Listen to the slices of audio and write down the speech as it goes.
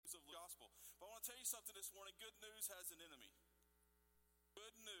you something this morning. Good news has an enemy.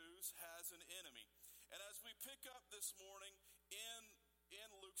 Good news has an enemy. And as we pick up this morning in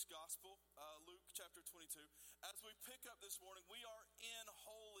Luke's gospel, Luke chapter 22, as we pick up this morning, we are in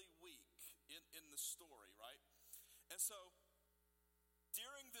Holy Week in the story, right? And so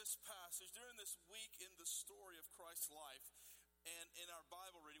during this passage, during this week in the story of Christ's life, and in our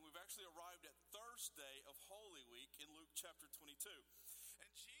Bible reading, we've actually arrived at Thursday of Holy Week in Luke chapter 22.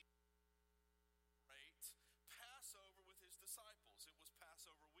 And Jesus celebrates Passover with his disciples. It was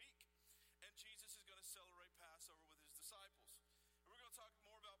Passover week, and Jesus is going to celebrate Passover with his disciples. And we're going to talk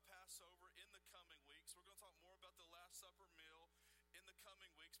more about Passover in the coming weeks. We're going to talk more about the Last Supper meal in the coming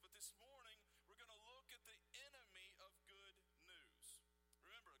weeks. But this morning, we're going to look at the enemy of good news.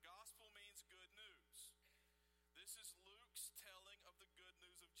 Remember, gospel means good news. This is Luke's telling of the good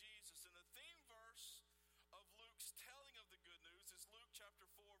news of Jesus. And the theme verse of Luke's telling of the good news is Luke chapter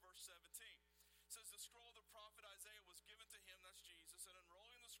 4, verse 17. It says, the scroll of the prophet Isaiah was given to him, that's Jesus, and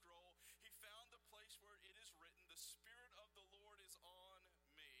unrolling the scroll, he found the place where it is written, the Spirit of the Lord is on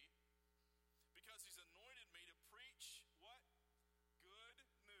me, because he's anointed me to preach what? Good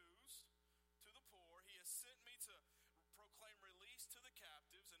news to the poor. He has sent me to proclaim release to the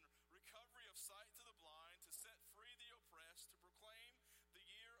captives and recovery of sight to the blind, to set free the oppressed, to proclaim the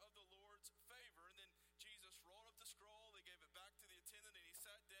year of the Lord's favor. And then Jesus rolled up the scroll, they gave it back to the attendant, and he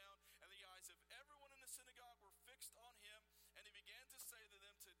sat down, and the eyes of everyone in the synagogue were fixed on him, and he began to say to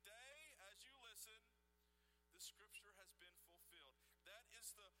them, today, as you listen, the scripture has been fulfilled. That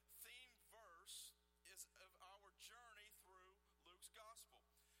is the theme verse of our journey through Luke's gospel.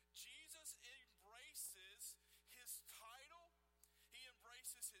 Jesus embraces his title, he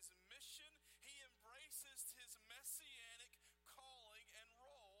embraces his mission, he embraces his messianic calling and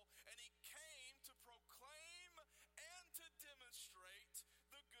role, and he came to proclaim and to demonstrate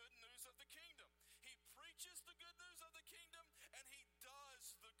the good news of the kingdom. He preaches the good news of the kingdom, and he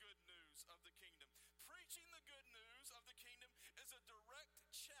does the good news of the kingdom. Preaching the good news of the kingdom is a direct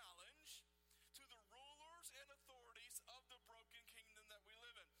challenge to the rulers and authorities of the broken kingdom that we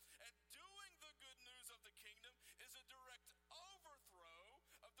live in. And doing the good news of the kingdom is a direct overthrow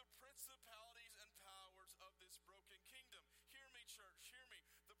of the principalities and powers of this broken kingdom. Hear me, church, hear me.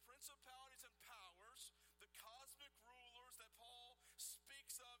 The principalities and powers, the cosmic rulers that Paul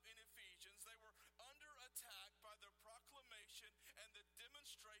speaks of in Ephesians, they were under attack by the proclamation and the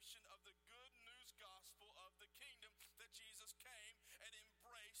demonstration of the good news gospel of the kingdom that Jesus came and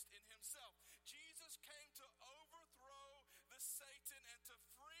embraced in himself. Jesus came to overthrow the Satan and to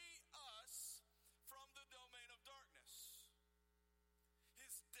free us from the domain of darkness.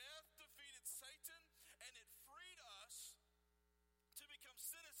 His death defeated Satan, and it freed us to become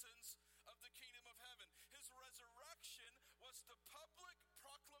citizens of the kingdom of heaven. His resurrection was the public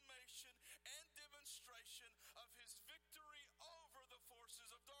proclamation and demonstration of his victory over the forces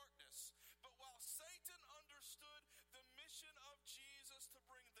of darkness. But while Satan understood the mission of Jesus to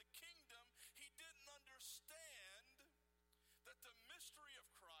bring the kingdom, he didn't understand that the mystery of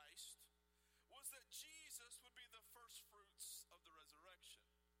Christ was that Jesus would be the first fruits of the resurrection.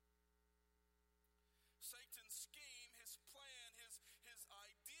 Satan's scheme, his plan, his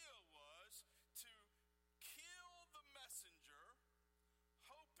idea was to kill the messenger,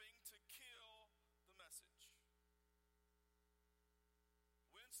 hoping to kill the message.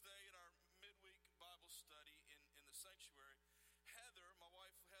 Wednesday in our midweek Bible study in the sanctuary, Heather, my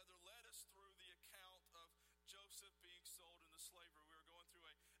wife Heather, led us through the account of Joseph being sold into slavery. We were going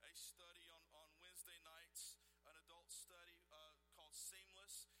through a study on Wednesday nights, an adult study called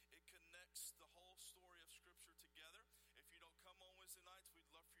Seamless. It connects the whole story of Scripture together. If you don't come on Wednesday nights,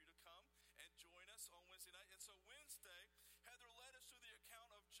 we'd love for you to come and join us on Wednesday night. And so Wednesday, Heather led us through the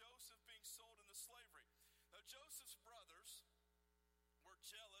account of Joseph being sold into slavery. Now, Joseph's brothers were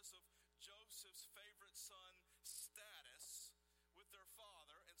jealous of Joseph's favorite son status with their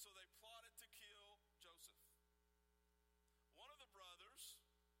father, and so they plotted to kill Joseph. One of the brothers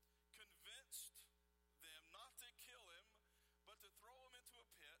convinced them not to kill him, but to throw him into a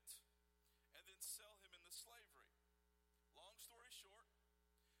pit and then sell him into slavery. Long story short,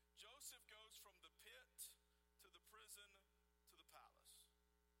 Joseph goes from the pit to the prison to the palace.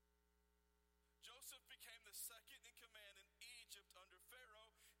 Joseph became the second in command in Egypt under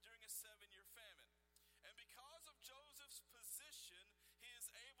Pharaoh during a 7-year famine. And because of Joseph's position, he is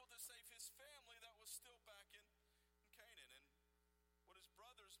able to save his family that was still back in Canaan. And what his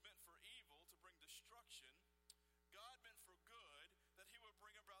brothers meant for evil, to bring destruction, God meant for good, that he would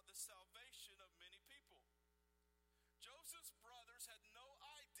bring about the salvation of many people. Joseph's brothers had no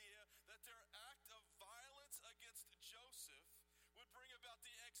idea that their act of violence against Joseph would bring about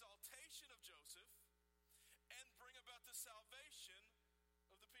the exaltation of Joseph about the salvation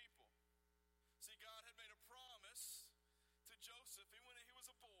of the people. See, God had made a promise to Joseph, even when he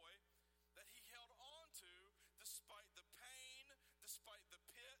was a boy, that he held on to despite the pain, despite the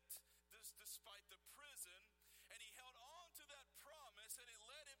pit, despite the prison, and he held on to that promise, and it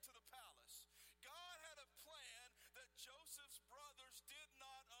led him to the palace. God had a plan that Joseph's brothers did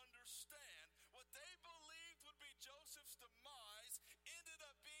not understand. What they believed would be Joseph's demise ended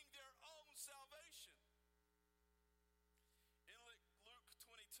up being their own salvation. In Luke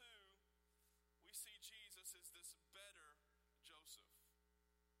 22, we see Jesus as this better Joseph.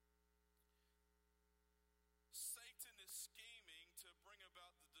 Satan is scheming to bring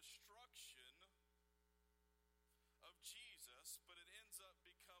about the destruction of Jesus, but it ends up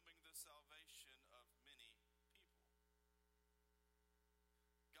becoming the salvation of many people.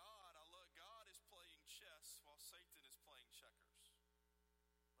 God is playing chess while Satan is playing checkers,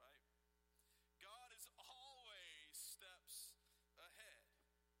 right? God is always steps ahead.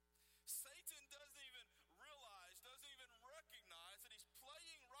 Satan doesn't even realize, doesn't even recognize that he's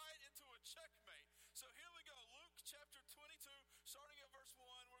playing right into a checkmate. So here we go, Luke chapter 22, starting at verse 1.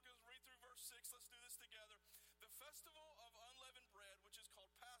 We're going to read through verse 6. Let's do this together. The festival of unleavened bread, which is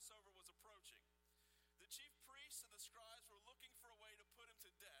called Passover, was approaching. The chief priests and the scribes were looking for a way to put him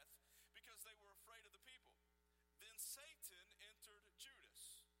to death because they were afraid of the people. Then Satan entered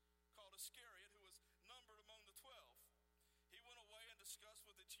Judas, called Iscariot, who was numbered among the 12. He went away and discussed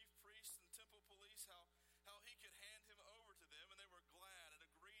with the chief priests and temple police how he could hand him over to them, and they were glad and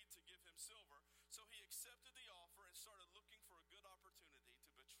agreed to give him silver. So he accepted the offer and started looking for a good opportunity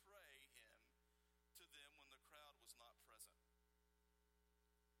to betray him to them when the crowd was not present.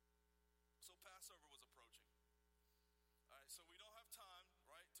 So Passover was approaching. All right, so we don't have time,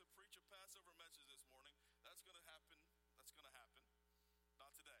 right, to preach a Passover message this morning. That's going to happen.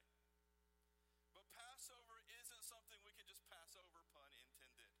 Not today. But Passover isn't something we can just pass over, pun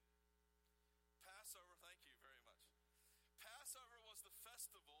intended. Passover, thank you very much. Passover was the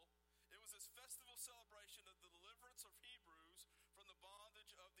festival. It was this festival celebration of the deliverance of Hebrews from the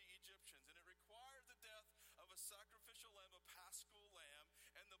bondage of the Egyptians. And it required the death of a sacrificial lamb, a paschal lamb,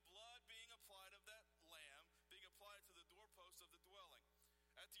 and the blood being applied of that lamb being applied to the doorpost of the dwelling.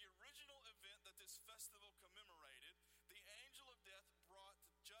 At the original event that this festival commemorated, the angel of death brought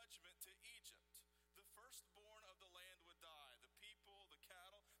judgment to Egypt. The firstborn of the land would die. The people, the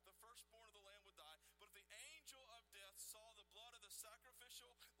cattle, the firstborn of the land would die. But if the angel of death saw the blood of the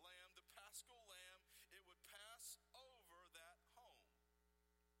sacrificial lamb, the paschal lamb, it would pass over that home.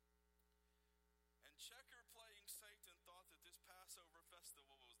 And checker-playing Satan thought that this Passover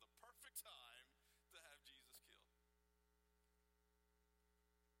festival was the perfect time to have Jesus killed.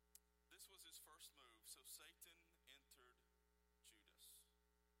 This was his first move. So Satan entered Judas.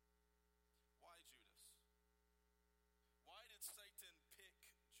 Why Judas? Why did Satan pick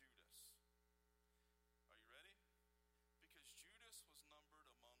Judas? Are you ready? Because Judas was numbered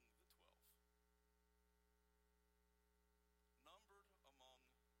among the 12. Numbered among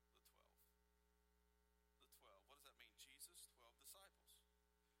the 12. The 12. What does that mean? Jesus, 12 disciples.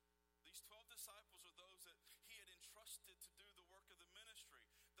 These 12 disciples are those that he had entrusted to do the work of the ministry,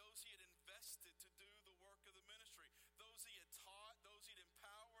 those he had invested to do the work of the ministry, those he had taught, those he had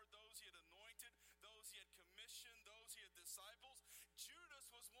empowered, those he had anointed, those he had commissioned, those he had disciples. Judas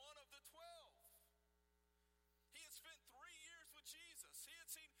was one of the 12. He had spent 3 years with Jesus. He had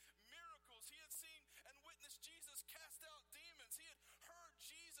seen miracles. He had seen and witnessed Jesus cast out demons. He had heard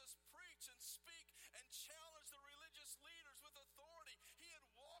Jesus preach and speak and challenge the religious leaders with authority. He had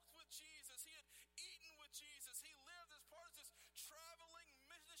walked with Jesus. He had eaten with Jesus. He lived as part of this traveling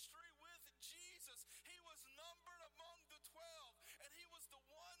ministry with Jesus. He was numbered among the 12, and he was the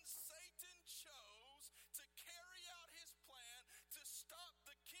one Satan chose to carry out his plan to stop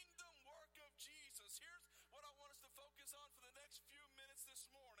the kingdom work of Jesus. Here's what I want us to focus on for the next few minutes this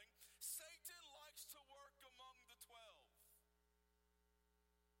morning. Satan likes to work among the 12.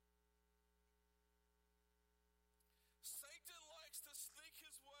 Satan likes to sneak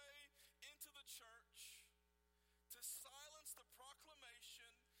his way into the church to silence the proclamation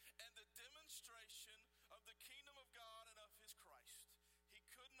and the demonstration of the kingdom of God and of his Christ. He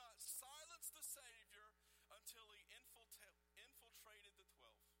could not silence the Savior until he infiltrated the 12.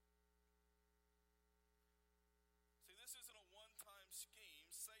 See, this isn't a one-time scheme.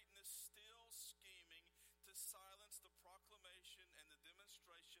 Satan is still scheming to silence the proclamation and the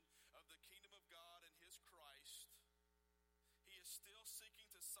demonstration of the kingdom of God and his Christ. He is still seeking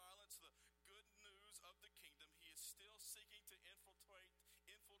to silence the good news of the kingdom. He is still seeking to infiltrate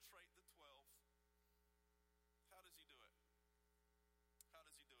the 12. How does he do it? How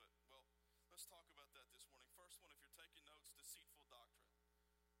does he do it? Well, let's talk about that that this morning. First one, if you're taking notes, deceitful doctrine.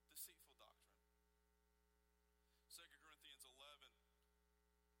 Deceitful doctrine. 2 Corinthians 11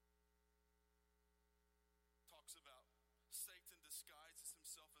 talks about Satan disguises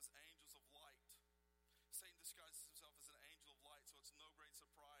himself as angels of light. Satan disguises himself as an angel of light, so it's no great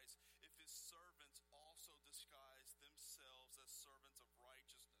surprise if his servants also disguise themselves as servants of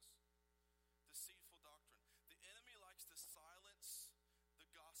righteousness. Deceitful doctrine. The enemy likes to silence the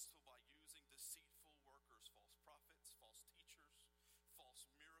gospel by using deceitful workers, false prophets, false teachers, false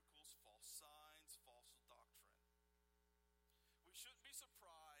miracles, false signs, false doctrine. We shouldn't be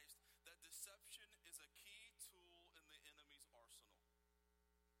surprised that deception is a key tool in the enemy's arsenal.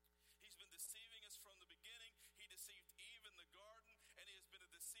 He's been deceiving us from the beginning. He deceived Eve in the garden, and he has been a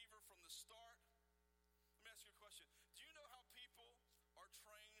deceiver from the start. Let me ask you a question. Do you know how people are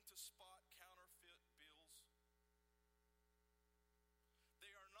trained to spot counterfeit bills? They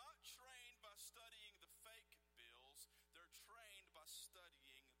are not trained by studying the fake bills. They're trained by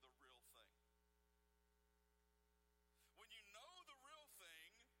studying the real thing. When you know the real thing,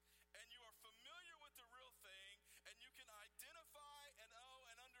 and you are familiar with the real thing, and you can identify and know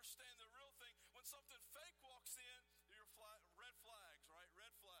and understand the real thing, when something fake walks in, you're red flags, right?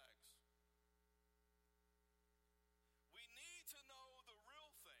 Red flags. We need to know the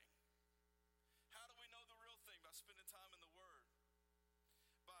real thing. How do we know the real thing? By spending time in the Word.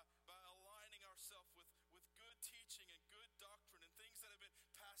 By aligning ourselves with good teaching and good doctrine and things that have been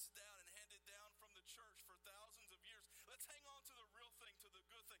passed down and handed down from the church for thousands of years. Let's hang on to the real thing, to the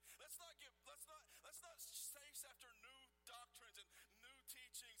good thing. Let's not chase after new doctrines and new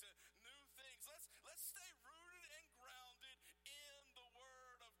teachings and new things. Let's stay rooted and grounded in the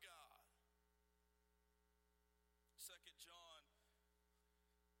Word of God. 2 John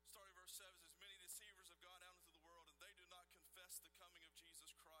starting verse 7 says, many deceivers have gone out into the world, and they do not confess the coming of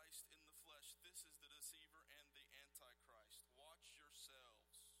Jesus Christ in the flesh. This is the deceiver and the antichrist. Watch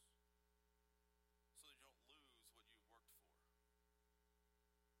yourselves so that you don't lose what you've worked for.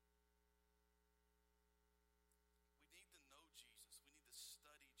 We need to know Jesus. We need to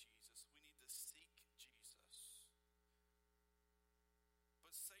study Jesus. We need to seek Jesus.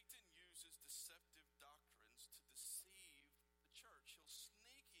 But Satan uses deceptive doctrines to deceive the church. He'll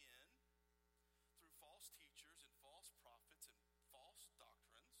sneak in through false teachers and false prophets and false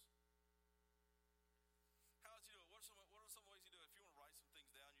doctrines. How does he do it? What are some ways he do it? If you want to write some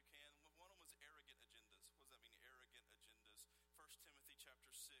things down, you can. One of them was arrogant agendas. What does that mean, arrogant agendas? 1 Timothy chapter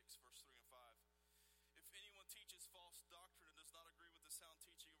 6, verse 3 and 5. If anyone teaches false doctrine and does not agree with the sound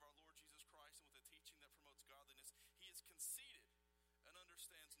teaching of our Lord Jesus Christ and with the teaching that promotes godliness, he is conceited and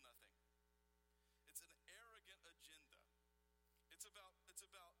understands nothing. It's an arrogant agenda. It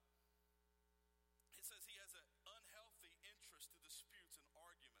says he has an unhealthy interest to disputes and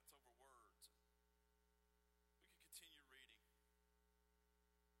arguments over words. We can continue reading.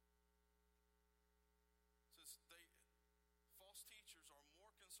 It says false teachers are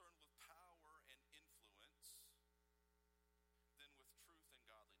more concerned with power and influence than with truth and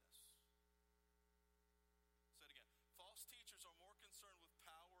godliness. Say it again. False teachers are more concerned with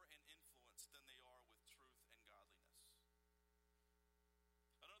power and influence than they are with truth and godliness.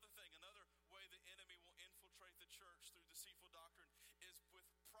 Another way the enemy will infiltrate the church through deceitful doctrine is with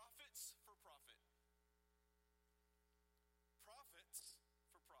prophets for profit. Prophets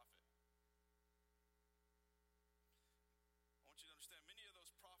for profit. I want you to understand, many of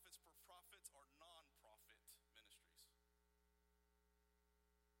those prophets for profits are non-profit ministries.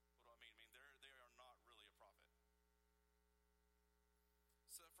 What do I mean? They are not really a prophet.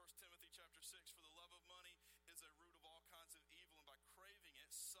 So 1 Timothy chapter 6, for the love of money is a root of all kinds of evil, and by craving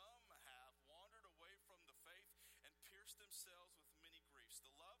it, some have wandered away from the faith and pierced themselves with many griefs.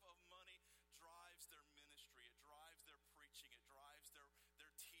 The love of money drives their ministry. It drives their preaching. It drives their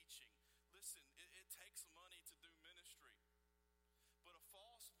teaching. Listen, it takes money to do ministry. But a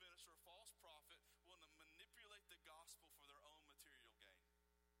false minister, a false prophet will manipulate the gospel for their own material gain.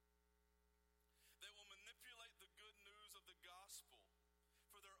 They will manipulate the good news of the gospel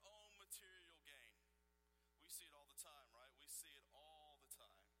for their own material gain. We see it all the time, right? We see it all the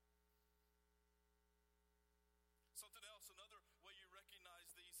time. Something else, another way you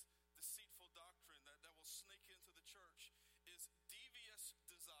recognize these deceitful doctrine that will sneak into the church is devious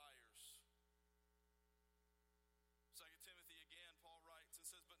desires. 2 Timothy again, Paul writes and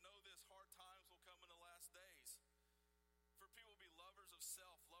says, but know this, hard times will come in the last days. For people will be lovers of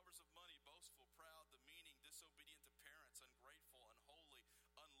self, lovers of money, boastful, proud, demeaning, disobedient to parents, ungrateful, unholy,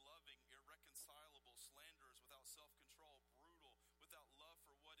 unloving, irreconcilable, slanderers, without self-control, brutal, without love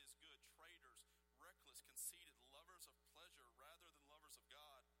for what is good, traitors, reckless, conceited, lovers of pleasure rather than lovers of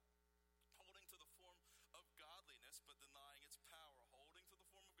God, holding to the form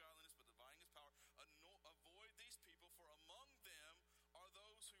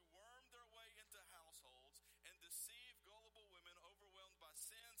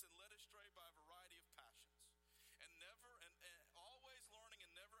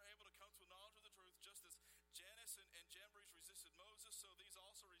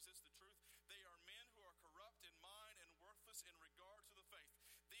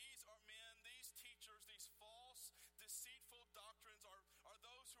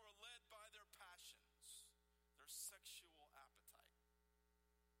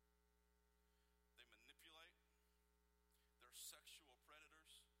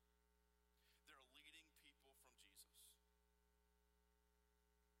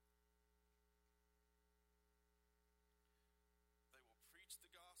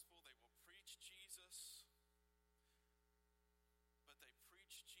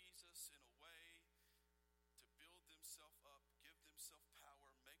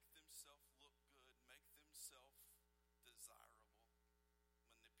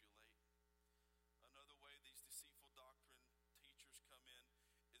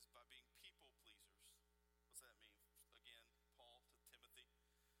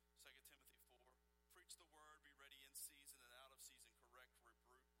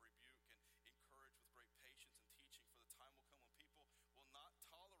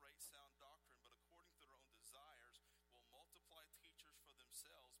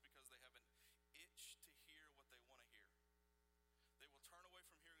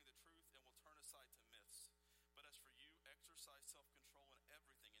exercise self-control in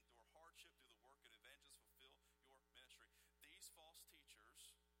everything, endure hardship, do the work of evangelist, fulfill your ministry. These false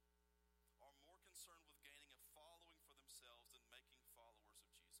teachers are more concerned with gaining a following for themselves than making followers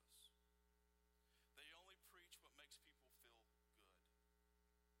of Jesus. They only preach what makes people feel good.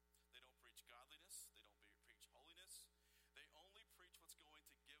 They don't preach godliness. They don't preach holiness. They only preach what's going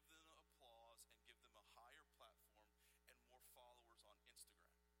to give them applause and give them a higher platform and more followers on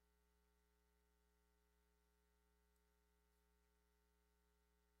Instagram.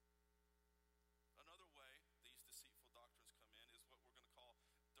 Another way these deceitful doctrines come in is what we're going to call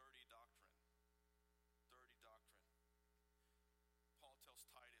dirty doctrine. Dirty doctrine. Paul tells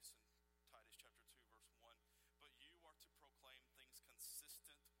Titus in Titus chapter 2, verse 1, but you are to proclaim things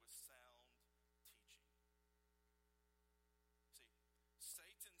consistent with sound teaching. See,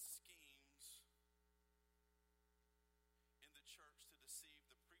 Satan schemes in the church to deceive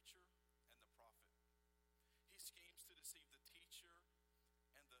the preacher and the prophet. He schemes to deceive the teacher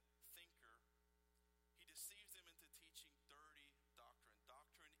and the thinker. He deceives them into teaching dirty doctrine,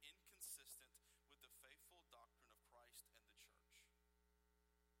 doctrine inconsistent with the faithful doctrine of Christ and the church.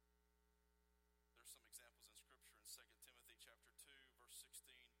 There's some examples in Scripture in 2 Timothy chapter 2, verse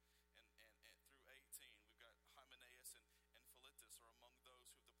 16 and through 18. We've got Hymenaeus and Philetus are among those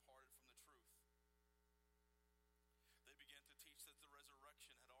who have departed from the truth. They began to teach that the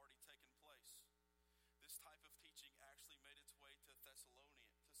resurrection had already taken place. This type of teaching actually made its way to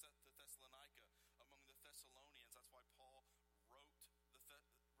Thessalonica, among the Thessalonians. That's why Paul wrote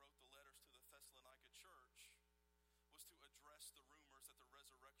the letters to the Thessalonica church, was to address the rumors that the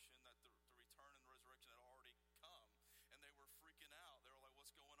resurrection, that the return and the resurrection had already come. And they were freaking out. They were like,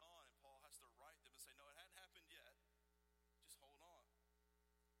 what's going on? And Paul has to write them and say, no, it hadn't happened yet. Just hold on.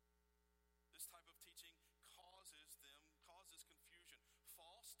 This type of teaching causes confusion.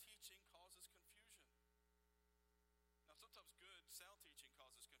 False teaching causes confusion. Now, sometimes good, sound teaching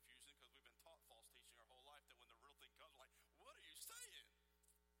causes confusion because we've been taught false teaching our whole life that when the real thing comes, we're like, what are you saying?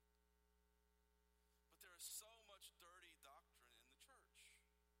 But there is so much dirty doctrine in the church.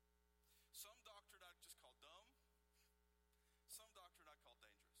 Some doctrine I just call dumb. Some doctrine I call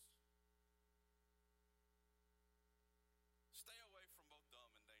dangerous. Stay away from both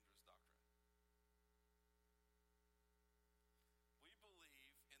dumb and dangerous doctrine. We believe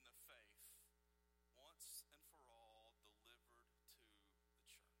in the faith once and for all delivered to the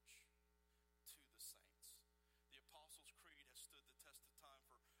church, to the saints. The Apostles' Creed has stood the test of time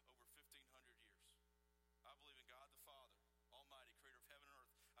for over 1,500 years. I believe in God the Father, Almighty, creator of heaven and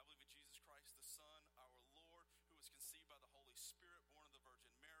earth. I believe in Jesus Christ, the Son, our Lord, who was conceived by the Holy Spirit, born of the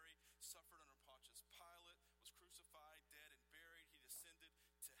Virgin Mary, suffered under Pontius Pilate, was crucified, dead, and buried. He descended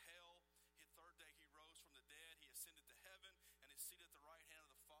to hell. The third day he rose from the dead. He ascended to heaven and is seated at the right hand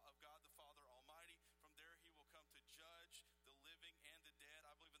of God the Father Almighty. From there he will come to judge the living and the dead.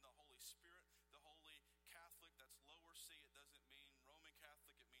 I believe in the Holy Spirit, the Holy Catholic. That's lower C. It doesn't mean Roman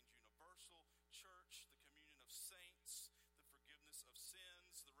Catholic. It means universal church, the communion of saints, the forgiveness of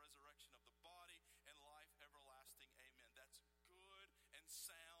sins, the resurrection of the body, and life everlasting. Amen. That's good and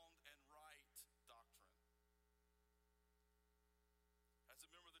sound and right doctrine. As a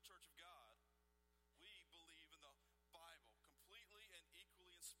member of the Church of God, we believe in the Bible, completely and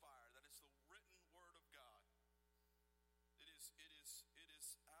equally inspired. That is the written word of God. It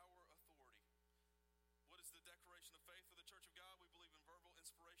is our authority. What is the declaration of faith for the Church of God? We believe in verbal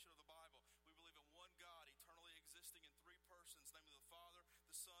inspiration of the Bible. We believe in one God, eternally existing in three persons, namely the Father,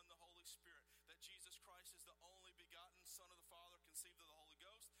 the Son, the Holy Spirit. That Jesus Christ is the only begotten Son of the Father, conceived of the Holy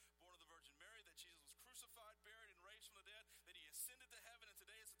Ghost, born of the Virgin Mary. That Jesus was crucified, buried, and raised from the dead. That he ascended to heaven and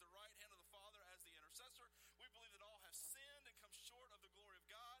today is at the right hand of the Father as the intercessor. We believe that all have sinned and come short of the glory of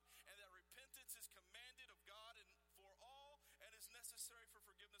God, and that repentance is commanded of God and for all, and is necessary for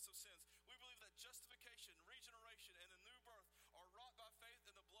forgiveness of sins. We believe that justification, regeneration, and a new birth are wrought by faith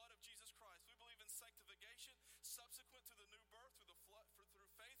in the blood of Jesus Christ. We believe in sanctification subsequent to the new birth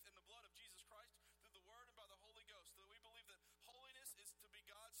through faith in the blood of Jesus Christ, through the Word and by the Holy Ghost. That we believe that holiness is to be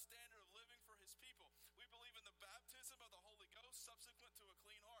God's standard of living for His people. We believe in the baptism of the Holy Ghost subsequent to a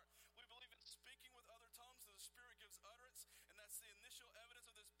clean heart. We believe in speaking with other tongues that the Spirit gives utterance, and that's the initial evidence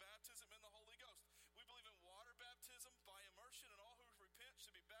of this baptism in the Holy Ghost. We believe in water baptism by immersion, and all who repent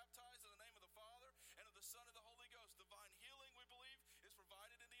should be baptized in the name of the Father and of the Son and the Holy Ghost. Divine healing, we believe, is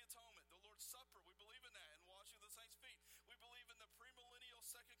provided in the atonement. The Lord's Supper, we believe in that, and washing of the saints' feet. We believe in the premillennial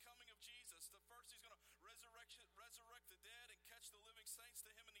second coming of Jesus. The first, He's going to resurrect the dead and catch the living saints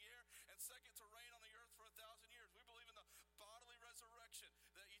to Him in the air, and second, to reign on the earth for 1,000 years. We believe in the bodily resurrection,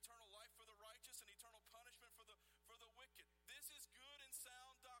 the eternal life for the righteous, and eternal punishment for the wicked. This is good and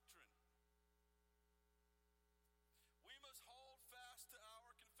sound doctrine. We must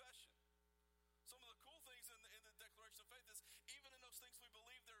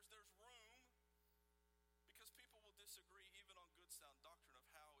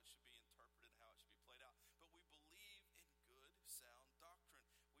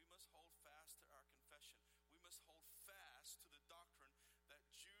fast to the doctrine that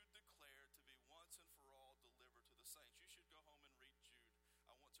Jude declared to be once and for all delivered to the saints. You should go home and read Jude.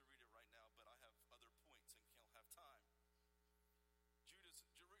 I want to read it right now, but I have other points and can't have time.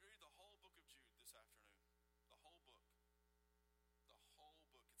 Read the whole book of Jude this afternoon. The whole book. The whole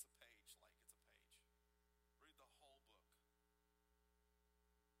book. It's a page, like it's a page. Read the whole book.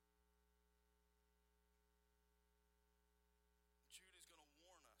 Jude is going to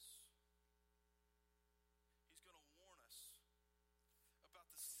warn us. He's going to warn us about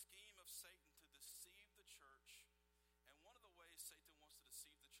the scheme of Satan to deceive the church. And one of the ways Satan wants to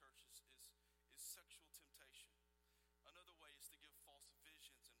deceive the church is sexual temptation. Another way is to give false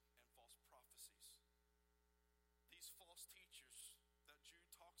visions and false prophecies. These false teachers that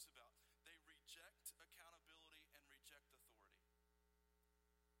Jude talks about, they reject accountability and reject authority.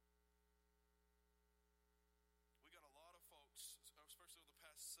 We got a lot of folks, especially over the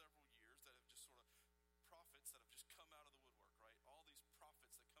past several years, that have just sort of prophets that have just come out of the woodwork, right? All these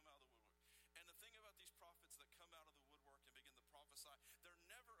prophets that come out of the woodwork. And the thing about these prophets that come out of the woodwork and begin to prophesy, they're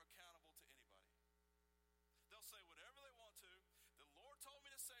never accountable to anybody. They'll say whatever they want to. The Lord told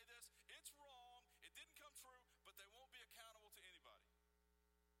me to say this. It's wrong. It didn't come true, but they won't be accountable to anybody.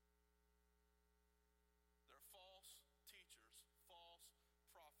 They're false teachers, false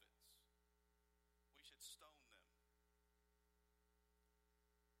prophets. We should stone them.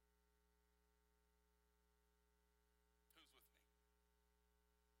 Who's with me?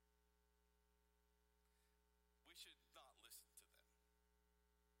 We should not listen to them.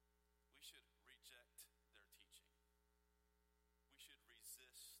 We should reject their teaching. We should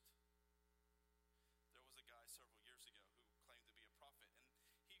resist. There was a guy several years ago who claimed to be a prophet,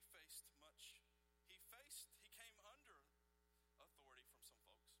 and he came under authority from some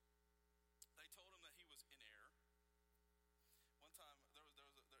folks. They told him that he was in error. One time,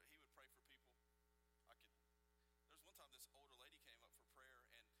 he would pray for people. There was one time this older lady came up for prayer,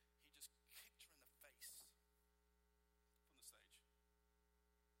 and he just kicked her in the face from the stage.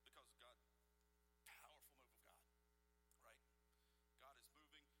 Because God, powerful move of God, right? God is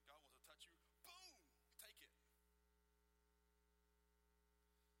moving. God wants to touch you. Boom! Take it.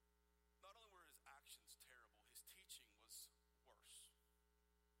 Not only were his actions terrible, his teaching was worse.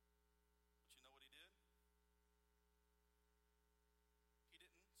 But you know what he did? He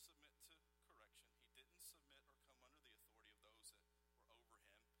didn't submit to correction. He didn't submit or come under the authority of those that were over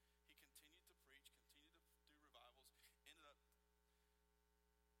him. He continued to preach, continued to do revivals, ended up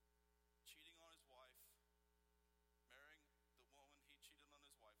cheating on his wife, marrying the woman he cheated on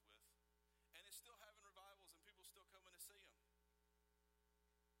his wife with, and is still having revivals and people still coming to see him.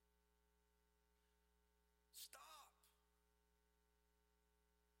 Stop.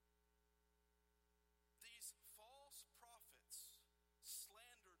 These false prophets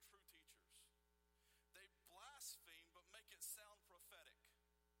slander true teachers. They blaspheme but make it sound prophetic.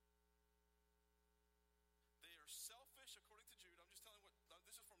 They are selfish, according to Jude. I'm just telling you this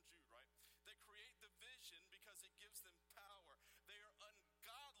is from Jude, right? They create division because it gives them power. They are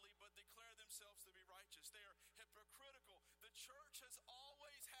ungodly, but declare themselves to be righteous. They are hypocritical. The church has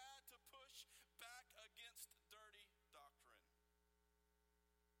always had to push back against dirty doctrine.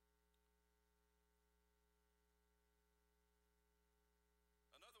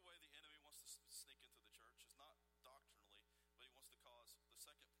 Another way the enemy wants to sneak into the church is not doctrinally, but he wants to cause the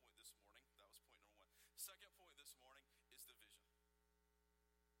second point this morning. That was point number one. Second point this morning is division.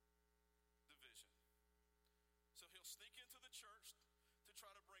 Division. So he'll sneak into the church to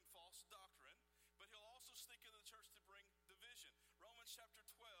try to bring false doctrine, but he'll also sneak into the church to bring division. Romans chapter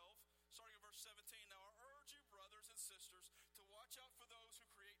 12, starting at verse 17. Now I urge you, brothers and sisters, to watch out for those who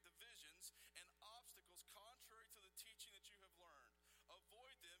create divisions and obstacles contrary to the teaching that you have learned.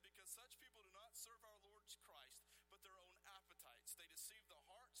 Avoid them, because such people do not serve our Lord Christ, but their own appetites. They deceive the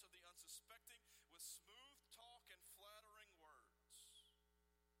hearts of the unsuspecting with smooth talk and flattering words.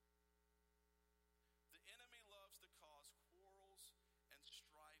 The enemy loves to cause quarrels and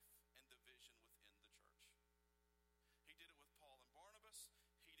strife and division within the church. He did it with Paul and Barnabas.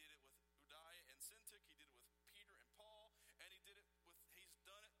 He did it with Udiah and Syntyche. He did it with Peter and Paul. And he's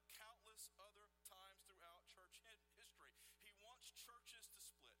done it countless other times throughout church history. He wants churches to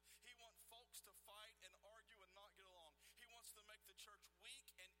split. He wants folks to fight and argue and not get along. He wants to make the church weak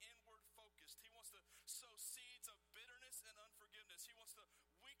and inward focused. He wants to sow seeds of bitterness and unforgiveness. He wants to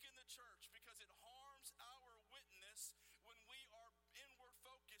weaken the church because it harms our witness when we are inward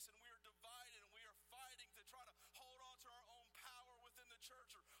focused and we are divided and we are fighting to try to hold on to our own power within the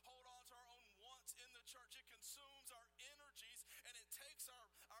church or hold on to our own wants in the church. It consumes our energies and it takes our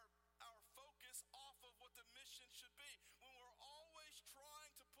focus off of what the mission should be. When we're always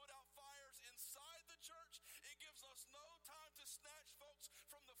trying to put out fires inside the church, it gives us no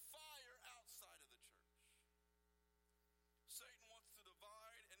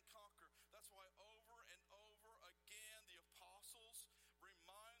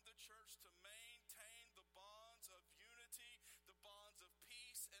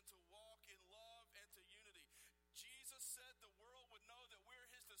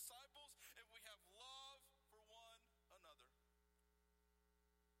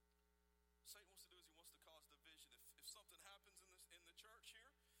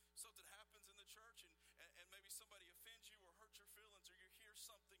something happens in the church and maybe somebody offends you or hurts your feelings, or you hear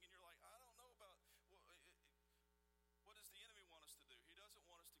something and you're like, I don't know about, well, what does the enemy want us to do? He doesn't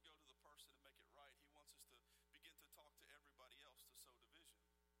want us to go to the person and make it right. He wants us to begin to talk to everybody else to sow division.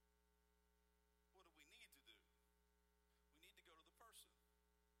 What do we need to do? We need to go to the person.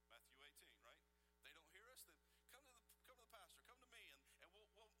 Matthew 18, right? They don't hear us, then come to the pastor, come to me, and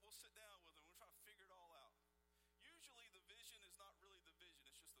we'll sit down with them. We'll try to figure it all out. Usually the vision is not really the vision,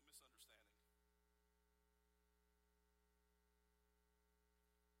 it's just a misunderstanding.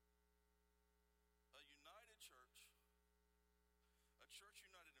 A united church, a church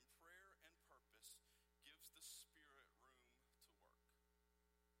united in prayer and purpose, gives the Spirit room to work.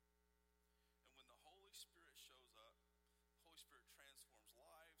 And when the Holy Spirit shows up, the Holy Spirit transforms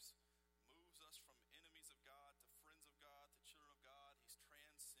lives, moves us from enemies of God to friends of God to children of God. He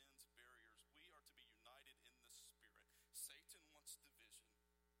transcends barriers. We are to be united in the Spirit. Satan wants division.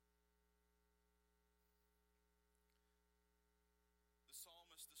 The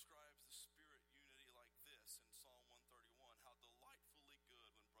psalmist describes the Spirit unity like this in Psalm 131, how delightfully good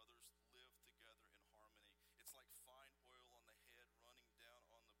when brothers live together in harmony. It's like fine oil on the head running down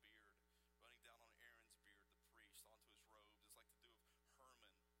on the beard, running down on Aaron's beard, the priest, onto his robes. It's like the dew of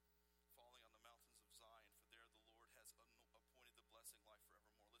Hermon falling on the mountains of Zion, for there the Lord has appointed the blessing life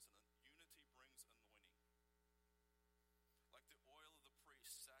forevermore. Listen, unity brings anointing. Like the oil of the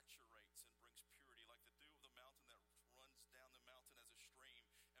priest saturates and brings purity, like the dew of the mountain that runs down the mountain as a stream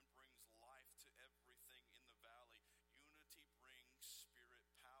and brings life to everything in the valley. Unity brings Spirit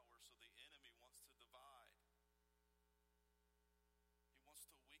power, so the enemy wants to divide. He wants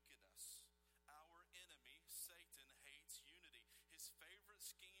to weaken us. Our enemy, Satan, hates unity. His favorite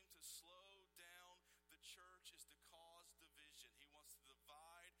scheme to slow down the church is to cause division. He wants to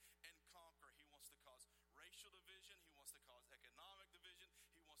divide and conquer. He wants to cause racial division. He wants to cause economic division.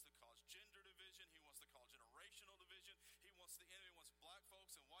 He wants to cause gender division. He wants to cause generational division. The enemy wants black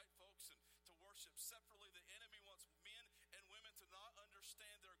folks and white folks and to worship separately. The enemy wants men and women to not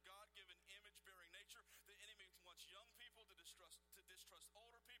understand their God-given image-bearing nature. The enemy wants young people to distrust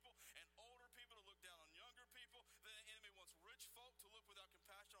older people, and older people to look down on younger people. The enemy wants rich folk to look without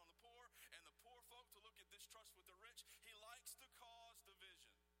compassion on the poor, and the poor folk to look at distrust with the rich. He likes to cause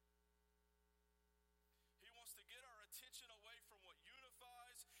division. He wants to get our attention away from what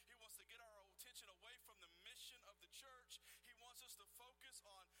unifies. He wants to get our attention away from the mission of the church. He wants us to focus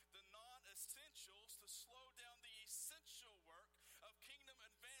on the non-essentials to slow down the essential work of kingdom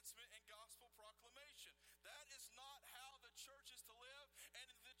advancement and gospel proclamation. That is not how the church is to live, and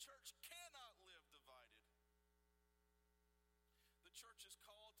the church cannot live divided. The church is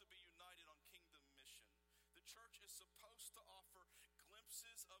called to be united on kingdom mission. The church is supposed to offer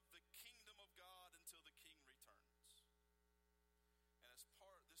glimpses of the kingdom of God until the king returns. And this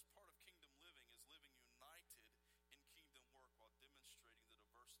part of kingdom living is living united in kingdom work while demonstrating the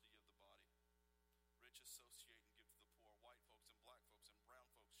diversity of the body. Rich associate and give to the poor. White folks and black folks and brown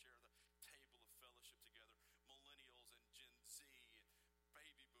folks share the table of fellowship together. Millennials and Gen Z,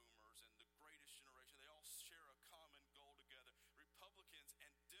 baby boomers and the greatest generation, they all share a common goal together. Republicans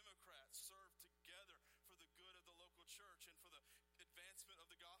and Democrats serve together for the good of the local church and for the advancement of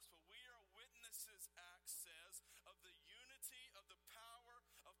the gospel. We are witnesses, Acts says, of the unity of the power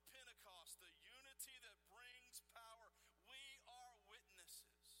of Pentecost, the unity that brings power. We are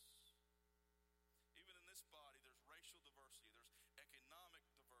witnesses. Even in this body, there's racial diversity, there's economic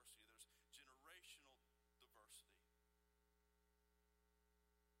diversity, there's generational diversity.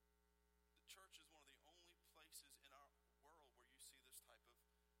 Church is one of the only places in our world where you see this type of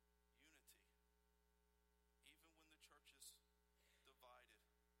unity. Even when the church is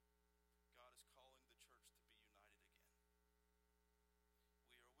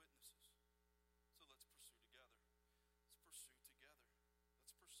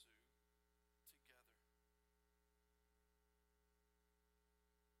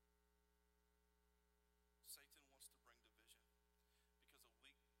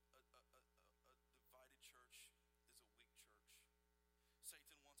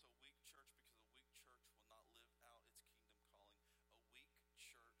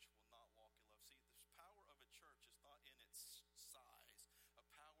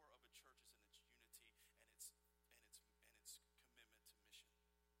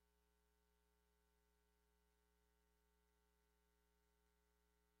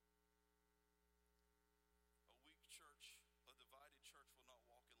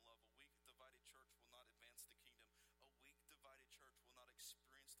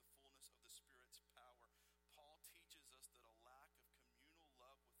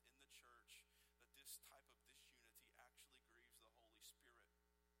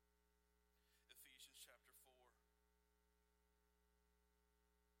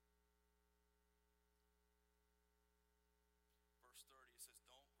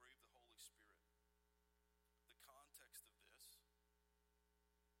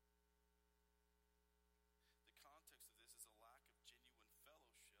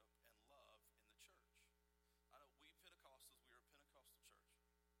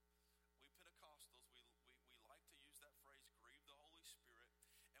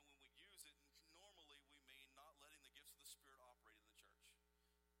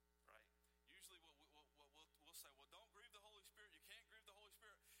say, well, don't grieve the Holy Spirit. You can't grieve the Holy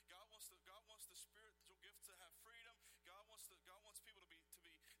Spirit. God wants the spiritual gifts to have freedom. God wants people God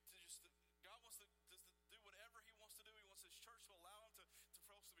wants to do whatever He wants to do. He wants His church to allow Him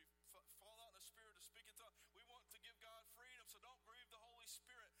for us to fall out in the Spirit, to speak in tongues. We want to give God freedom, so don't grieve the Holy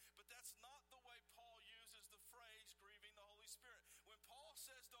Spirit. But that's not the way Paul uses the phrase grieving the Holy Spirit. When Paul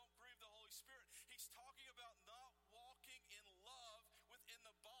says don't grieve the Holy Spirit, he's talking about not walking in love within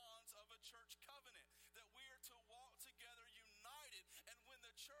the bonds of a church covenant. That we are to walk together united. And when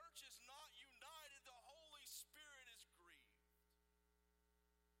the church is not united, the Holy Spirit is grieved.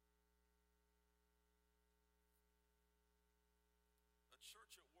 A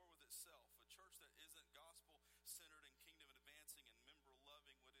church at war with itself, a church that isn't gospel-centered and kingdom-advancing and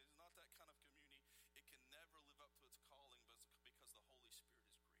member-loving, what is not that kind of community, it can never live up to its calling because the Holy Spirit is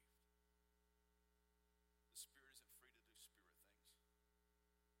grieved. The Spirit isn't free to do Spirit things.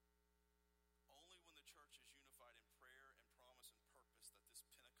 Only when the church is unified in prayer and promise and purpose that this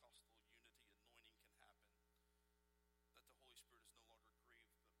Pentecostal unity anointing can happen, that the Holy Spirit is no longer grieved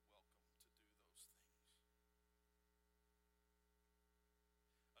but welcome to do those things.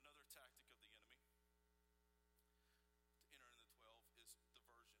 Another tactic of the enemy to enter into 12 is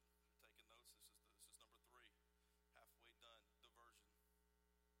diversion. If you're taking notes, this is number 3. Halfway done, diversion. And these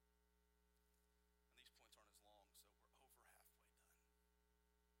points aren't as long, so we're over halfway done.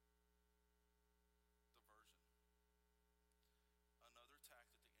 Diversion. Another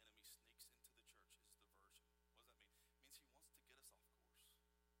tactic the enemy sneaks into the church is diversion. What does that mean? It means he wants to get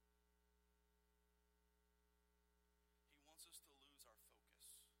us off course. He wants us to lose our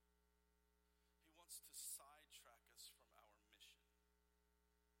focus. He wants to sidetrack us from our mission.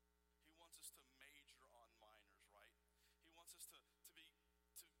 He wants us to major on minors, right? He wants us to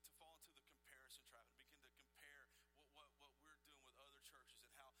fall into the comparison trap and begin to compare what we're doing with other churches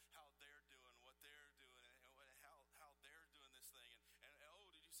and how they're doing what they're doing and how they're doing this thing and oh,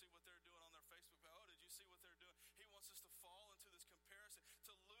 did you see what they're doing on their Facebook? Oh, did you see what they're doing? He wants us to fall into this comparison,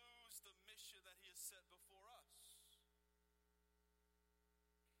 to lose the mission that He has set before us.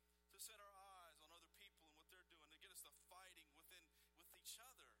 To set our eyes on other people and what they're doing, to get us to fighting with each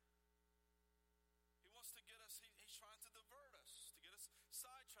other. He wants to get us, he's trying to divert us, to get us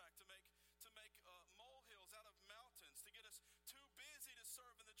sidetracked, to make molehills out of mountains, to get us too busy to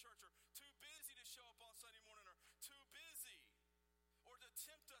serve in the church, or too busy to show up on Sunday morning, or too busy, or to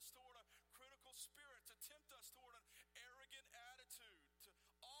tempt us toward a critical spirit, to tempt us toward an arrogant attitude.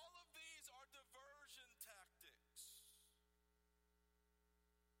 All of these are diversion tactics.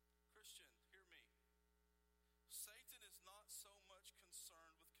 Christian, hear me. Satan is not so much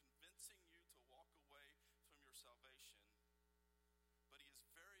concerned with convincing you to walk away from your salvation, but he is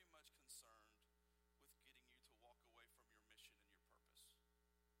very much concerned with getting you to walk away from your mission and your purpose.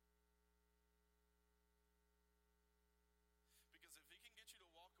 Because if he can get you to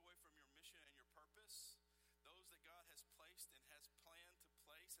walk away from your mission and your purpose, those that God has placed and has planned to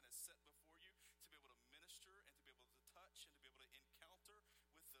place and has set before you to be able to minister and to be able to touch and to be able to encounter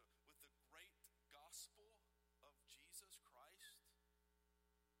with the great gospel of Jesus Christ,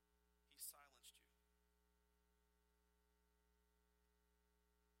 he silenced you.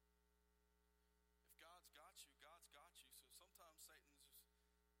 If God's got you, God's got you. So sometimes Satan's just,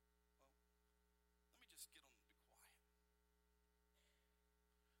 well, let me just get them to be quiet.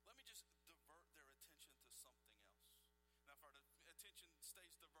 Let me just divert their attention to something else. Now, if our attention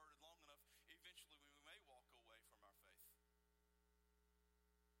stays diverted long enough, eventually we may walk away from our faith.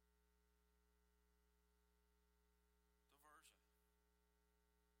 Diversion.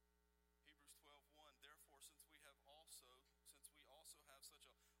 Hebrews 12:1. Therefore, since we also have such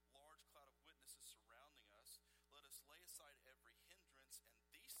a large cloud of witnesses surrounding us, let us lay aside every hindrance and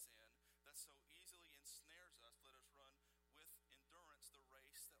the sin that so easily ensnares us. Let us run with endurance the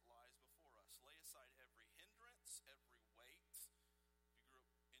race that lies before us. Lay aside every hindrance, every weight. If you grew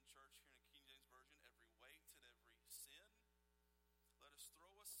up in church here in the King James Version, every weight and every sin. Let us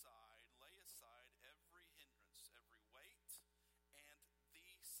throw aside, lay aside every hindrance, every weight, and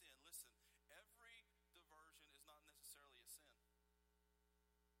the sin. Listen, every diversion is not necessarily a sin.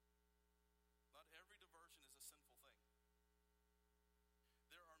 Not every diversion is a sinful thing.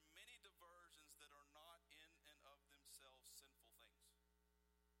 There are many diversions that are not in and of themselves sinful things.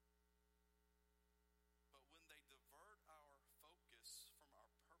 But when they divert our focus from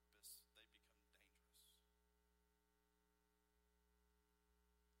our purpose, they become dangerous.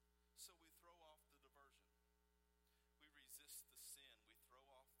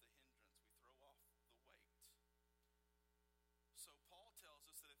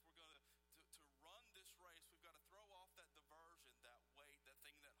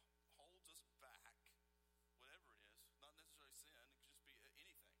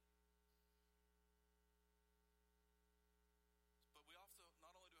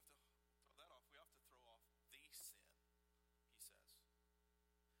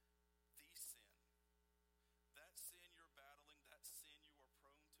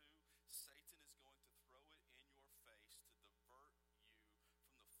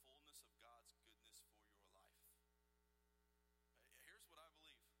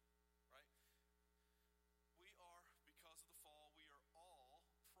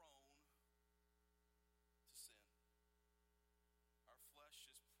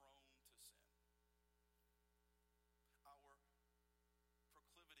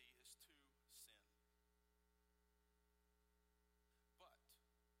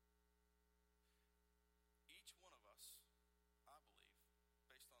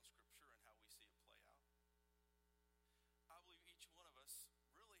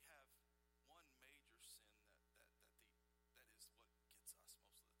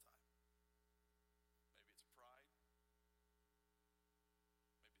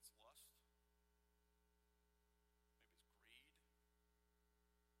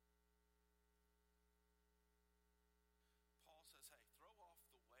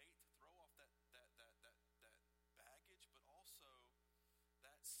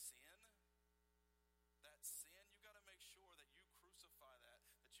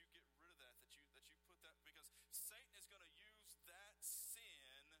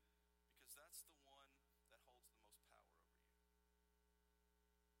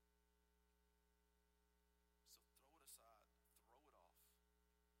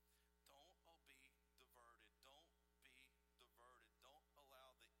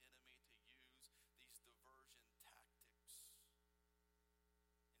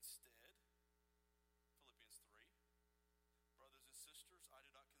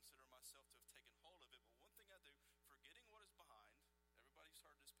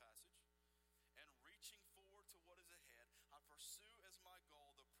 pursue as my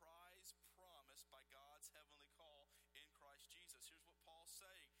goal the prize promised by God's heavenly call in Christ Jesus. Here's what Paul's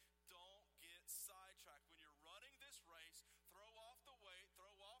saying. Don't get sidetracked. When you're running this race, throw off the weight,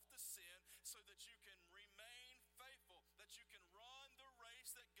 throw off the sin, so that you can remain faithful, that you can run the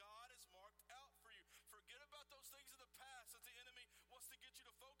race that God has marked out for you. Forget about those things in the past that the enemy wants to get you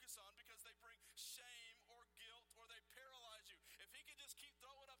to focus on because they bring shame or guilt or they paralyze you. If he can just keep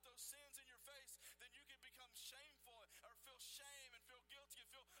throwing up those sins in your face, then you can become shameful or feel shame and feel guilty and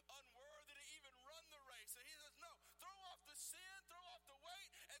feel unworthy to even run the race. And he says, no, throw off the sin, throw off the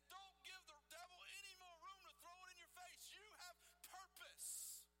weight, and don't give the devil any more room to throw it in your face. You have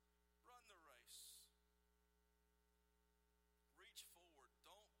purpose. Run the race. Reach forward.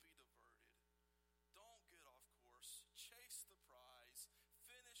 Don't be diverted. Don't get off course. Chase the prize.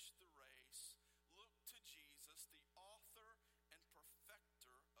 Finish the race. Look to Jesus, the author and perfecter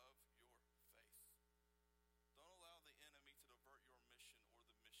of your faith. Don't allow the enemy to divert your mission or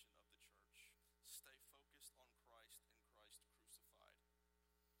the mission of the church. Stay focused on Christ and Christ crucified.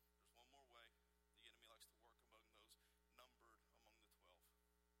 There's one more way the enemy likes to work among those numbered among the 12.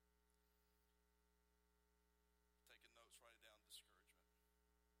 Taking notes, write it down. Discouragement.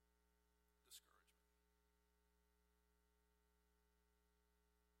 Discouragement.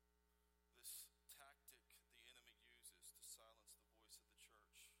 This tactic the enemy uses to silence the voice of the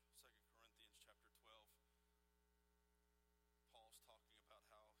church. 2 Corinthians chapter 12. Paul's talking about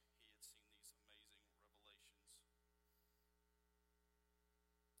how he had seen these amazing revelations.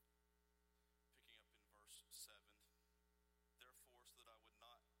 Picking up in verse 7. Therefore, so that I would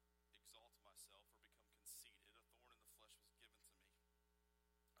not exalt myself or become conceited, a thorn in the flesh was given to me,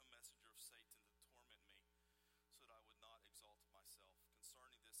 a messenger of Satan to torment me, so that I would not exalt myself.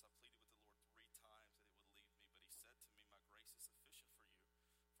 Concerning this, I pleaded with the Lord 3 times that it would leave me, but he said to me, my grace is sufficient for you,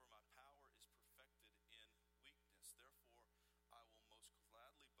 for my power is perfected in weakness. Therefore, I will most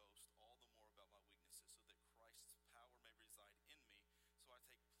gladly boast all the more about my weaknesses, so that Christ's power may reside in me. So I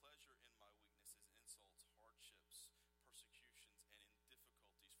take pleasure in my weaknesses, insults, hardships, persecutions, and in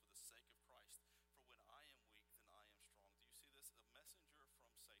difficulties for the sake of Christ. For when I am weak, then I am strong. Do you see this? A messenger from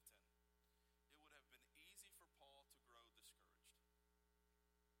Satan. It would have been easy for Paul to grow discouraged.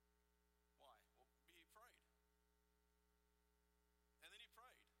 Why? Well, he prayed. And then he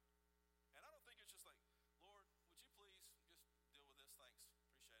prayed. And I don't think it's just like, Lord, would you please just deal with this? Thanks.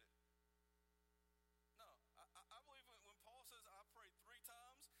 Appreciate it. No, I believe when Paul says I prayed 3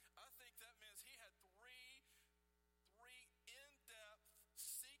 times, I think that means he had three in-depth,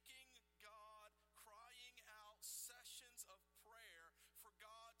 seeking God, crying out sessions of prayer for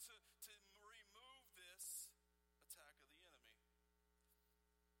God to remove this attack of the enemy.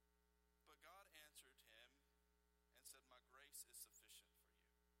 But God answered him and said, my grace is sufficient for you.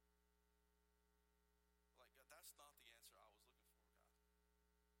 Like, God, that's not the answer I was looking for, God.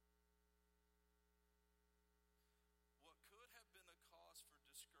 What could have been a cause for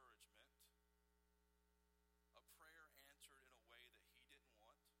discouragement, a prayer answered in a way that he didn't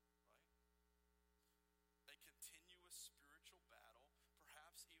want, right? A continuous spiritual battle,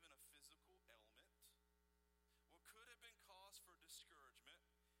 perhaps even a physical ailment. What could have been cause for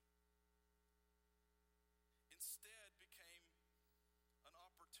discouragement instead became an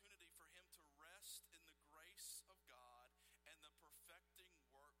opportunity for him to rest in the grace of God and the perfecting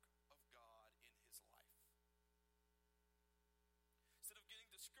work of God in his life. Instead of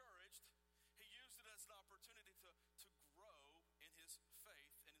getting discouraged, he used it as an opportunity to grow in his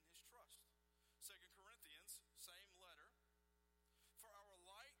faith and in his trust. 2 Corinthians, same letter. For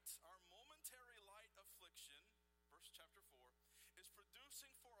our momentary light affliction, verse chapter 4, is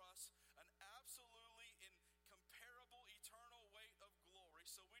producing for us an absolutely incomparable eternal weight of glory.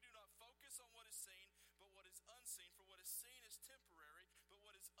 So we do not focus on what is seen, but what is unseen. For what is seen is temporary, but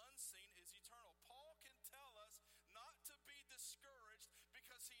what is unseen is eternal. Paul can tell us not to be discouraged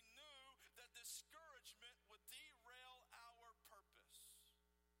because he knew that discouragement would derail our purpose.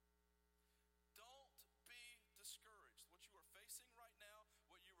 Don't be discouraged. What you are facing right now,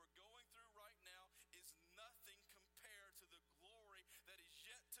 what you are going through right now, is nothing compared to the glory that is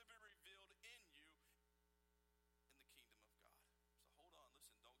yet to be revealed in you in the kingdom of God. So hold on,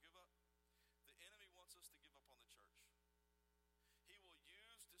 listen, don't give up. The enemy wants us to give up on the church. He will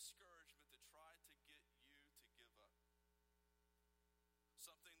use discouragement to try to get you to give up.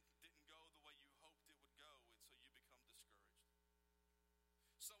 Something didn't go the way you hoped it would go, and so you become discouraged.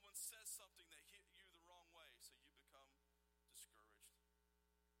 Someone says something that hit you the wrong way, so you become discouraged.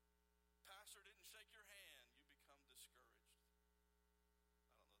 Pastor didn't shake your hand, you become discouraged.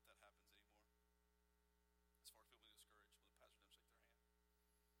 I don't know if that happens anymore. As far as people being discouraged when the pastor doesn't shake their hand.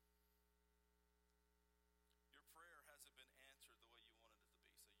 Your prayer hasn't been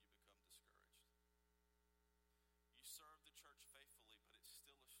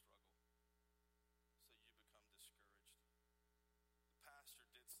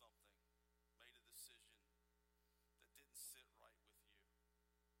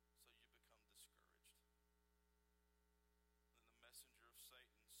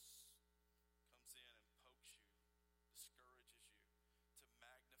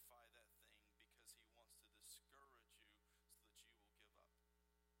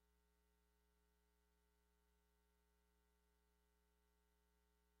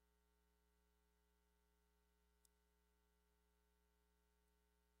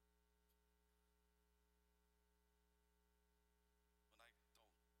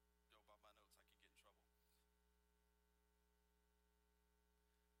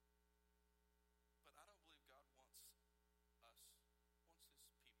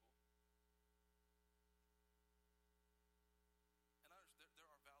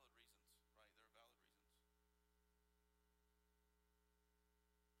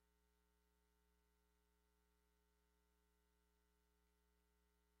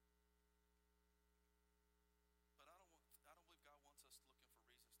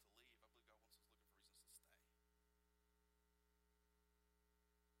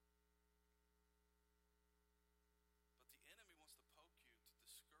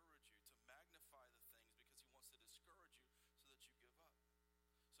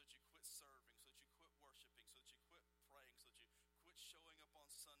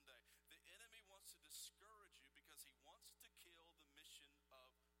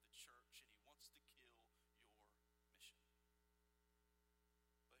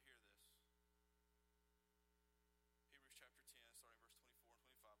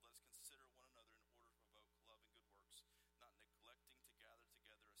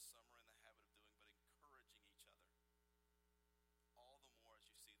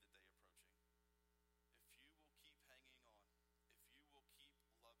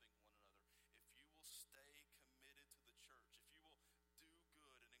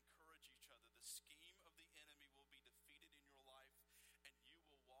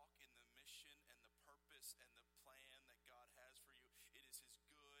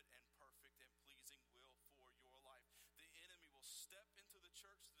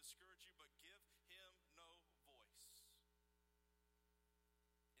discourage you, but give him no voice.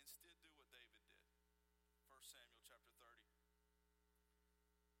 Instead, do what David did. 1 Samuel chapter 30.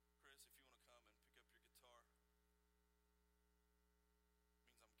 Chris, if you want to come and pick up your guitar, it means I'm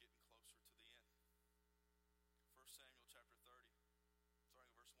getting closer to the end. 1 Samuel chapter 30, starting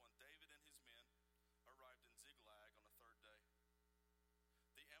at verse 1. David and his men arrived in Ziklag on the third day.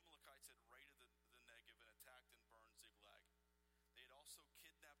 The Amalekites had raided the Negev and attacked and burned Ziklag. They had also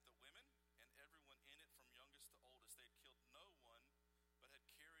kidnapped the women and everyone in it from youngest to oldest. They had killed no one, but had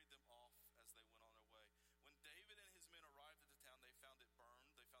carried them off as they went on their way. When David and his men arrived at the town, they found it burned.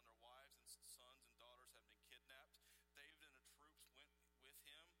 They found their wives and sons and daughters had been kidnapped. David and the troops went with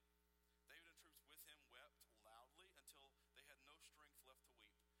him. David and troops with him wept loudly until they had no strength left to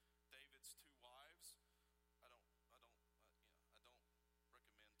weep. David's two wives, I don't recommend two wives, but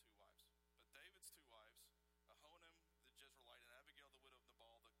David's two wives, Ahonim the Jezreelite and Abigail the widow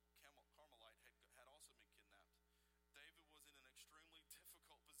of Nabal the Carmelite had also been kidnapped. David was in an extremely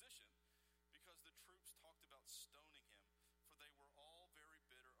difficult position because the troops talked about stoning him, for they were all very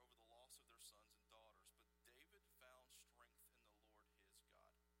bitter over the loss of their sons and daughters. But David found strength in the Lord his God.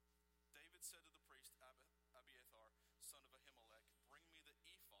 David said to the priest Abiathar, son of Ahimelech, bring me the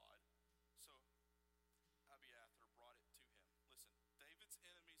ephod. So Abiathar brought it to him. Listen, David's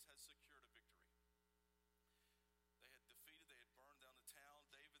enemies had secured a victory. They had burned down the town.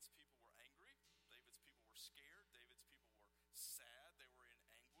 David's people were angry. David's people were scared. David's people were sad. They were in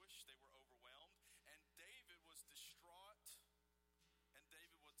anguish. They were overwhelmed. And David was distraught. And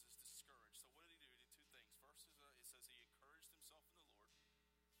David was discouraged. So what did he do? He did two things. First, it says he encouraged himself in the Lord.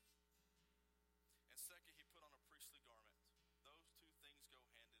 And second, he put on a priestly garment. Those two things go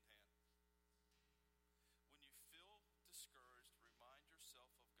hand in hand. When you feel discouraged, remind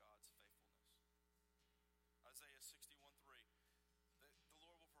yourself of God's faithfulness. Isaiah 61:3. The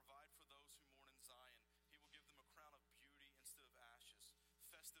Lord will provide for those who mourn in Zion. He will give them a crown of beauty instead of ashes,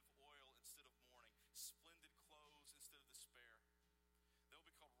 festive oil instead of mourning, splendid clothes instead of despair. They will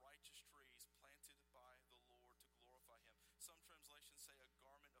be called righteous trees planted by the Lord to glorify him. Some translations say a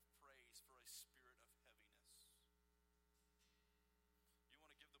garment of praise for a spirit of heaviness. You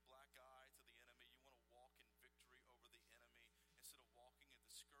want to give the black eye to the enemy. You want to walk in victory over the enemy instead of walking in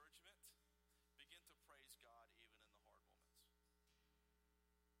discouragement. Begin to praise God even in the hard moments.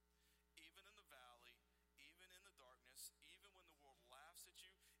 Even in the valley, even in the darkness, even when the world laughs at you,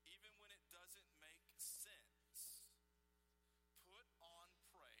 even when it doesn't make sense, put on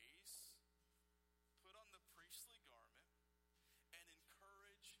praise, put on the priestly garment, and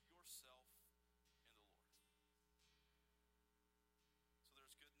encourage yourself in the Lord. So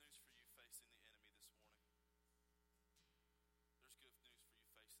there's good news for you facing the enemy this morning. There's good news for you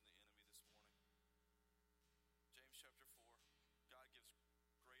facing the enemy this morning. James chapter 4, God gives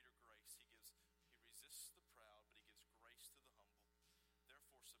greater grace. He resists the proud, but he gives grace to the humble.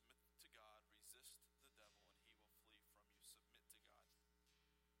 Therefore, submit to God, resist the devil, and he will flee from you. Submit to God.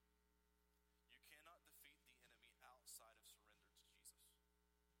 You cannot defeat the enemy outside of surrender to Jesus.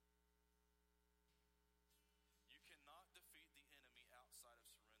 You cannot defeat the enemy outside of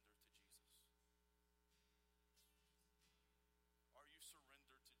surrender to Jesus. Are you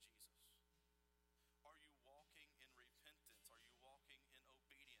surrendered to Jesus? Are you walking in repentance? Are you walking in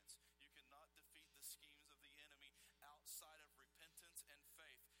obedience? You cannot defeat the schemes of the enemy outside of repentance and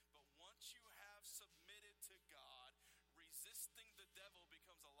faith. But once you have submitted to God, resisting the devil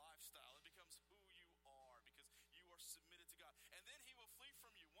becomes a lifestyle. It becomes who you are because you are submitted to God. And then he will flee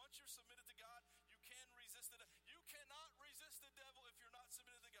from you. Once you're submitted to God, you can resist the devil. You cannot resist the devil if you're not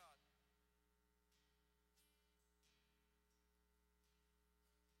submitted to God.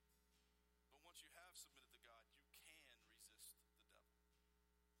 Once you have submitted to God, you can resist the devil.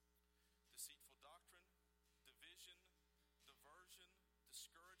 Deceitful doctrine, division, diversion,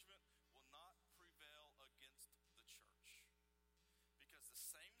 discouragement will not prevail against the church. Because the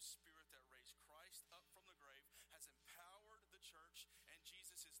same spirit that raised Christ up from the grave has empowered the church, and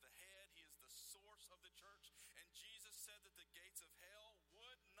Jesus is the head, he is the source of the church, and Jesus said that the gates of hell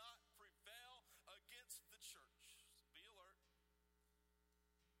would not prevail against the church. So be alert.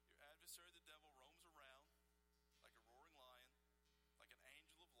 Adversary, the devil, roams around like a roaring lion, like an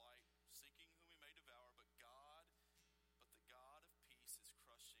angel of light, seeking whom he may devour. But the God of peace is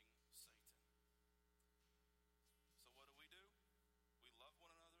crushing Satan. So what do? We love one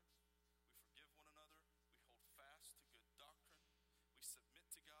another. We forgive one another. We hold fast to good doctrine. We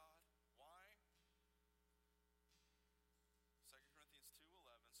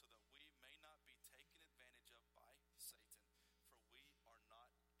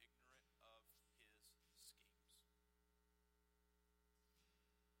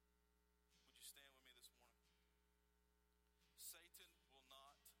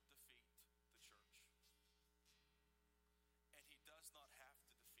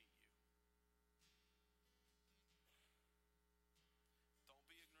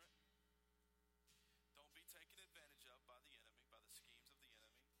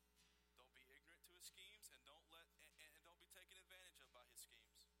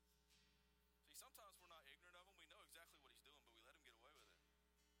sometimes we're not ignorant of him. We know exactly what he's doing, but we let him get away with it.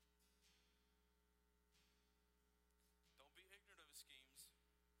 Don't be ignorant of his schemes.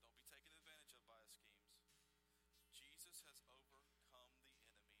 Don't be taken advantage of by his schemes. Jesus has overcome the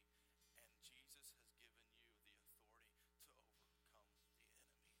enemy, and Jesus has given you the authority to overcome the enemy as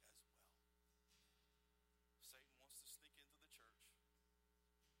well. Satan wants to sneak into the church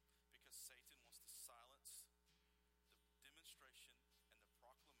because Satan wants to silence the demonstration and the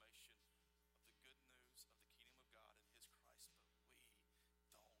proclamation of the good news of the kingdom of God and his Christ, but we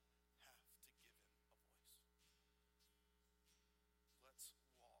don't have to give him a voice. Let's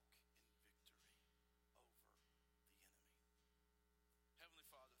walk in victory over the enemy. Heavenly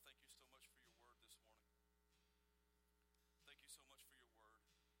Father, thank you so much for your word this morning. Thank you so much for your word.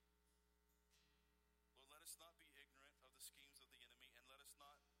 Lord, let us not be ignorant of the schemes of the enemy, and let us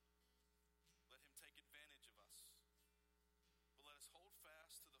not let him take advantage of us. But let us hold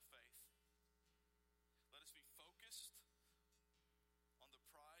fast to the faith. Let us be focused on the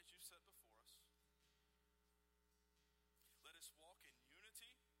prize you set before us. Let us walk in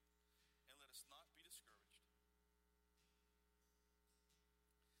unity, and let us not be discouraged.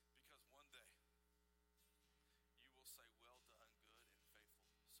 Because one day, you will say, well done, good and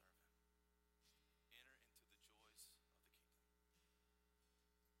faithful servant. Enter into the joys of the kingdom.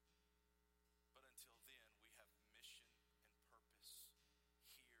 But until then, we have mission and purpose here and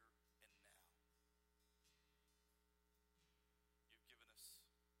now. You've given us,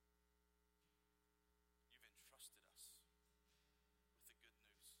 you've entrusted us with the good news.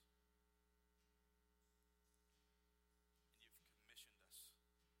 And you've commissioned us to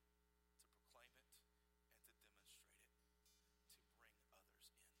proclaim it and to demonstrate it, to bring others in to the kingdom.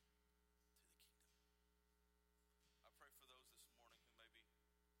 I pray for those this morning who may be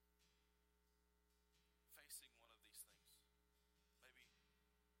facing one of these things.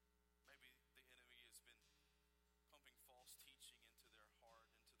 Maybe the enemy has been pumping false teaching into their heart,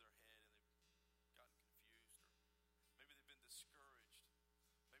 into their head, and they've gotten confused, or maybe they've been discouraged.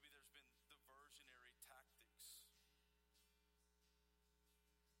 Maybe there's been diversionary tactics.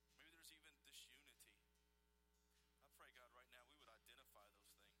 Maybe there's even disunity. I pray, God, right now we would identify those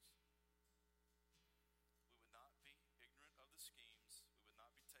things. We would not be ignorant of the schemes. We would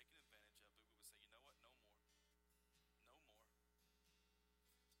not be taken advantage of, but we would say, you know what? No more. No more.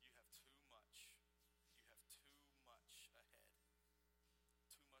 You have too much. You have too much ahead.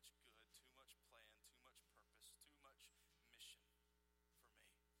 Too much good, too much plan, too much purpose, too much mission for me.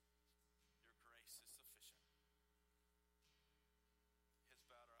 Your grace is sufficient. Heads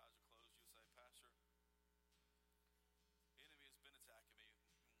bowed, our eyes are closed. You'll say, Pastor, the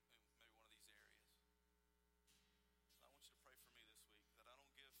enemy has been attacking me in maybe one of these areas. And I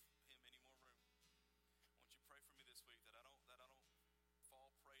want you to pray for me this week that I don't give him any more room. I want you to pray for me this week that I don't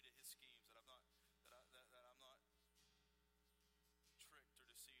fall prey to his schemes, that I'm not tricked or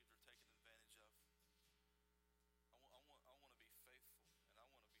deceived or taken advantage of. I want to be faithful, and I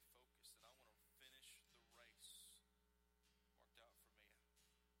want to be focused, and I want to finish the race marked out for me.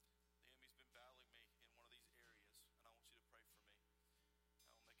 The enemy's been battling me in one of these areas, and I want you to pray for me.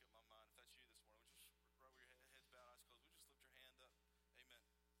 I'll make up my mind. If that's you this morning, would you just right where your head's bowed, eyes closed, would you just lift your hand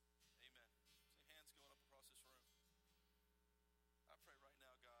up? Amen. Amen. See hands going up across this room. I pray right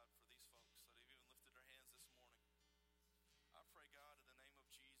now, God, for these folks that have even lifted their hands this morning. I pray, God, in the name of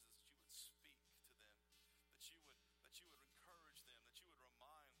Jesus, that you would speak to them, that you would encourage them, that you would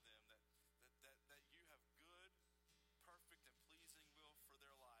remind them that you have good, perfect, and pleasing will for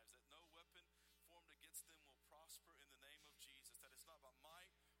their lives, that no weapon formed against them will prosper in the name of Jesus, that it's not by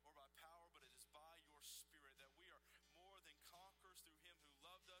might or by power, but it is by your Spirit, that we are more than conquerors through him who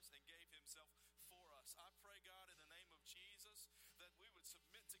loved us and gave himself for us. I pray, God, in